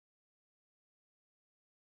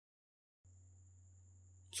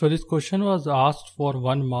So this question was asked for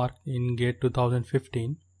 1 mark in GATE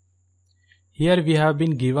 2015. Here we have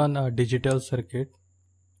been given a digital circuit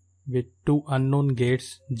with two unknown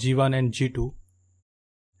gates G1 and G2,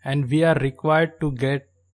 and we are required to get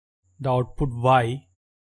the output Y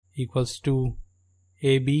equals to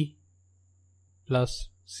AB plus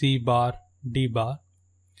C bar D bar,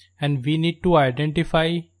 and we need to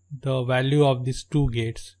identify the value of these two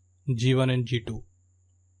gates G1 and G2.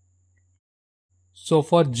 So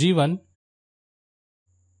for G1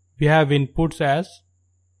 we have inputs as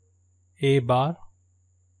A bar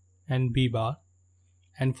and B bar,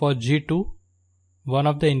 and for G2 one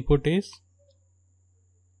of the input is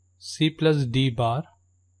C plus D bar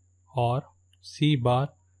or C bar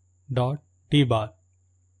dot D bar.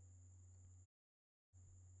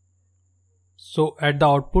 So at the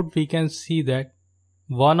output we can see that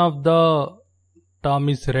one of the term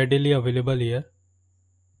is readily available here.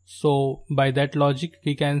 So by that logic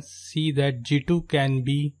we can see that G2 can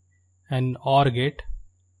be an OR gate.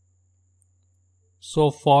 So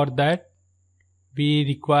for that we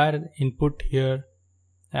require input here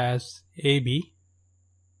as AB,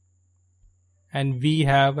 and we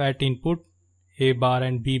have at input A bar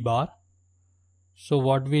and B bar. So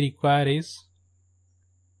what we require is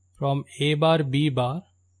from A bar B bar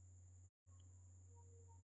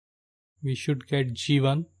we should get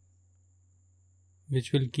G1,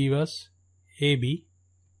 which will give us AB.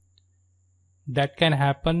 That can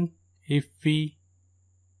happen if we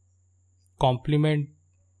complement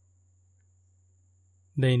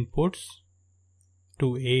the inputs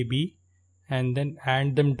to AB and then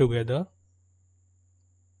AND them together.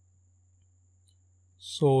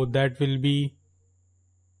 So that will be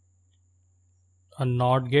a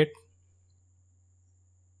NOT gate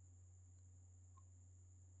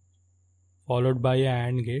followed by a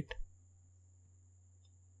AND gate.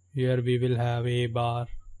 Here we will have A bar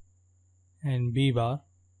and B bar.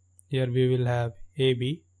 Here we will have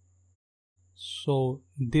AB. So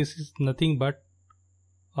this is nothing but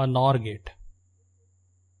a NOR gate.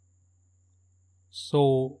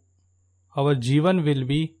 So our G1 will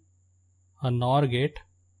be a NOR gate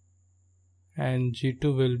and G2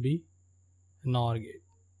 will be a NOR gate.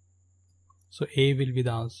 So A will be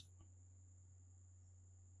the answer.